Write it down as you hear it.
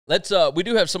Let's we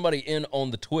do have somebody in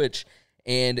on the Twitch,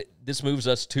 and this moves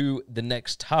us to the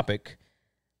next topic.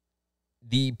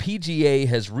 The PGA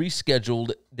has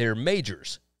rescheduled their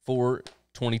majors for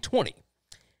 2020.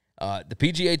 The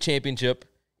PGA Championship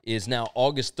is now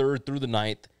August 3rd through the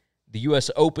 9th. The U.S.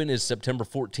 Open is September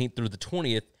 14th through the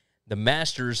 20th. The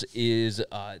Masters is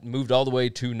moved all the way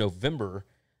to November,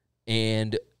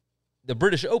 and the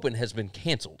British Open has been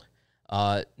canceled.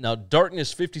 Now,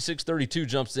 Darkness 5632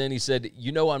 jumps in. He said,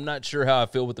 I'm not sure how I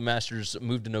feel with the Masters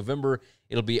moved to November.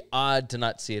 It'll be odd to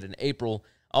not see it in April.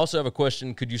 I also have a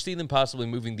question. Could you see them possibly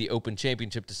moving the Open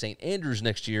Championship to St. Andrews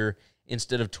next year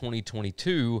instead of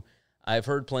 2022? I've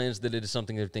heard plans that it is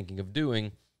something they're thinking of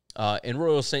doing, and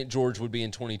Royal St. George would be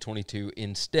in 2022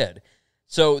 instead.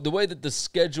 So the way that the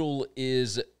schedule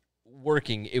is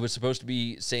working, it was supposed to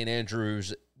be St.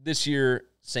 Andrews this year,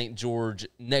 St. George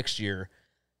next year.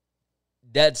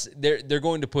 They're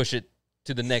going to push it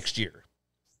to the next year.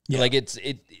 Yeah. Like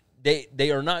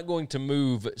they are not going to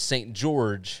move St.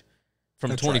 George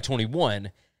from 2021.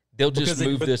 Right. They'll just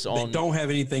move this on. They don't have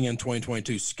anything in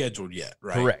 2022 scheduled yet,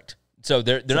 right? Correct. So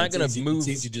they're not going to move. It's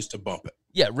easy just to bump it.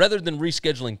 Yeah, rather than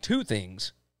rescheduling two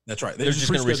things. That's right. They're just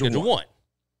going to reschedule one.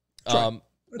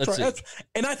 That's right.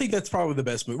 And I think that's probably the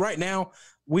best move. Right now,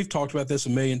 we've talked about this a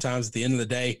million times. At the end of the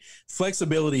day,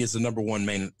 flexibility is the number one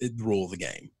main rule of the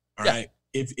game. All right.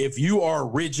 If you are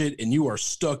rigid and you are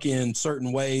stuck in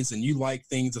certain ways and you like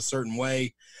things a certain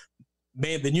way,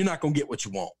 man, then you're not going to get what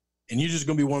you want. And you're just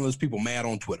going to be one of those people mad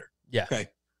on Twitter. Yeah. Okay.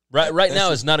 Right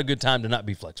now is not a good time to not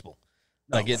be flexible.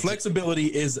 No, flexibility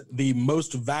is the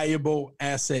most valuable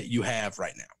asset you have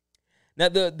right now. Now,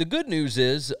 the good news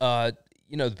is, the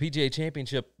PGA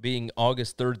Championship being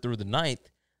August 3rd through the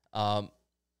 9th,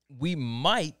 we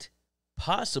might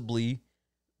possibly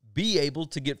be able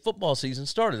to get football season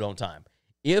started on time.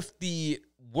 If the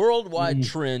worldwide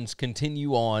trends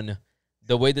continue on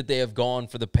the way that they have gone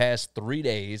for the past 3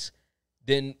 days,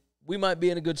 then we might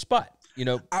be in a good spot.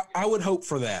 I would hope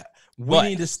for that. We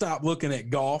need to stop looking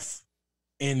at golf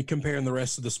and comparing the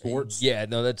rest of the sports. Yeah,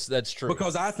 no, that's true.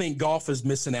 Because I think golf is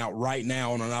missing out right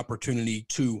now on an opportunity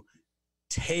to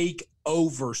take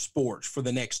over sports for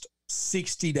the next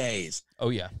 60 days. Oh,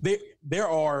 yeah. There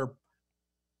are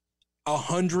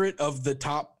 100 of the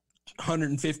top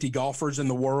 150 golfers in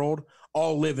the world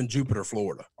all live in Jupiter,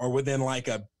 Florida, or within like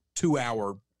a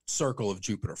 2-hour circle of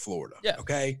Jupiter, Florida. Yeah.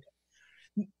 Okay.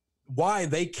 Why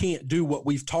they can't do what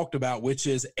we've talked about, which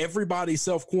is everybody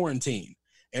self-quarantine,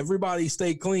 everybody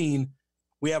stay clean.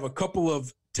 We have a couple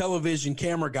of television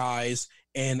camera guys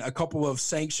and a couple of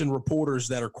sanctioned reporters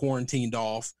that are quarantined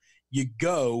off. You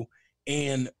go,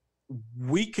 and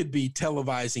we could be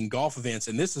televising golf events,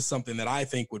 and this is something that I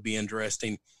think would be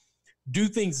interesting. Do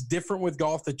things different with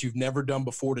golf that you've never done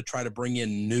before to try to bring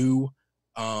in new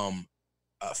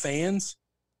fans.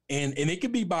 And it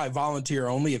could be by volunteer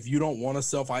only. If you don't want to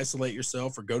self-isolate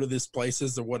yourself or go to these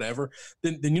places or whatever,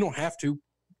 then you don't have to.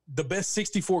 The best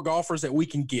 64 golfers that we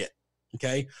can get,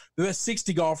 okay? The best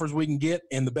 60 golfers we can get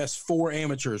and the best 4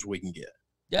 amateurs we can get.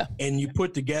 Yeah. And you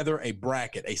put together a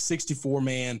bracket, a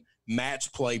 64-man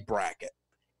match play bracket,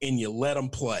 and you let them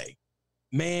play.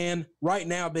 Man, right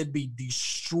now they'd be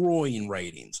destroying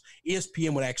ratings.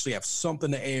 ESPN would actually have something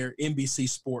to air, NBC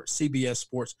Sports, CBS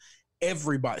Sports,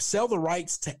 everybody. Sell the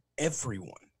rights to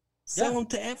everyone. Sell them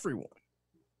to everyone.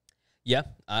 Yeah,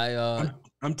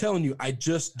 I'm telling you, I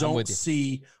just don't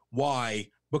see why,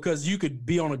 because you could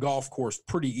be on a golf course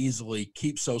pretty easily,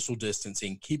 keep social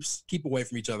distancing, keep away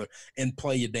from each other, and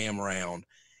play your damn round.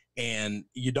 And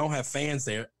you don't have fans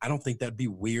there. I don't think that'd be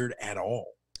weird at all.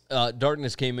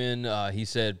 Darkness came in. He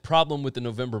said, problem with the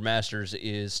November Masters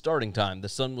is starting time. The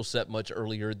sun will set much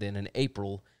earlier than in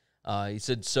April. He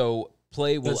said, so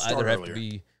play will either have to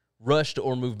be rushed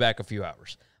or move back a few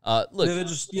hours. Look,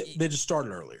 they just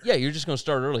started earlier. Yeah, you're just going to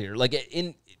start earlier. Like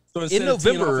in November, of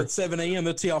teeing off at 7 a.m.,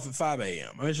 they'll tee off at 5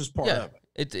 a.m. I mean, it's just part of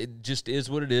it. It just is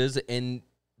what it is, and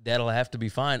that'll have to be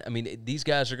fine. I mean, these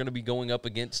guys are going to be going up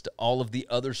against all of the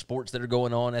other sports that are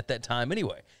going on at that time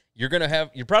anyway. You're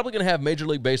probably going to have Major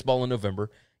League Baseball in November.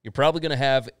 You're probably going to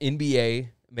have NBA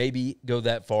maybe go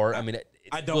that far. I mean,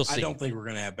 I don't think we're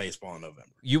going to have baseball in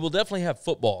November. You will definitely have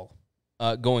football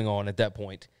going on at that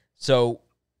point. So,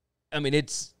 I mean,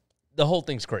 the whole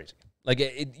thing's crazy. Like,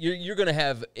 you're going to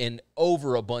have an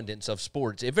overabundance of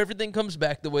sports. If everything comes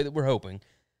back the way that we're hoping,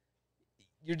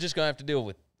 you're just going to have to deal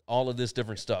with all of this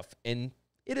different stuff. And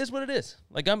it is what it is.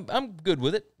 Like, I'm good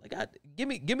with it. Like, give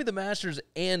me the Masters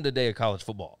and a day of college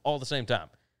football all at the same time.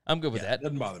 I'm good with that. It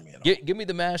doesn't bother me at all. Give me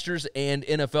the Masters and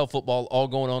NFL football all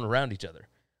going on around each other.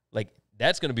 Like,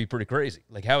 that's going to be pretty crazy.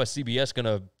 Like, how is CBS going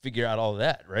to figure out all of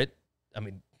that, right? I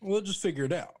mean, we'll just figure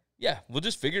it out. Yeah, we'll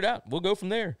just figure it out. We'll go from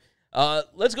there.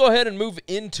 Let's go ahead and move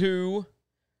into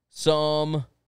some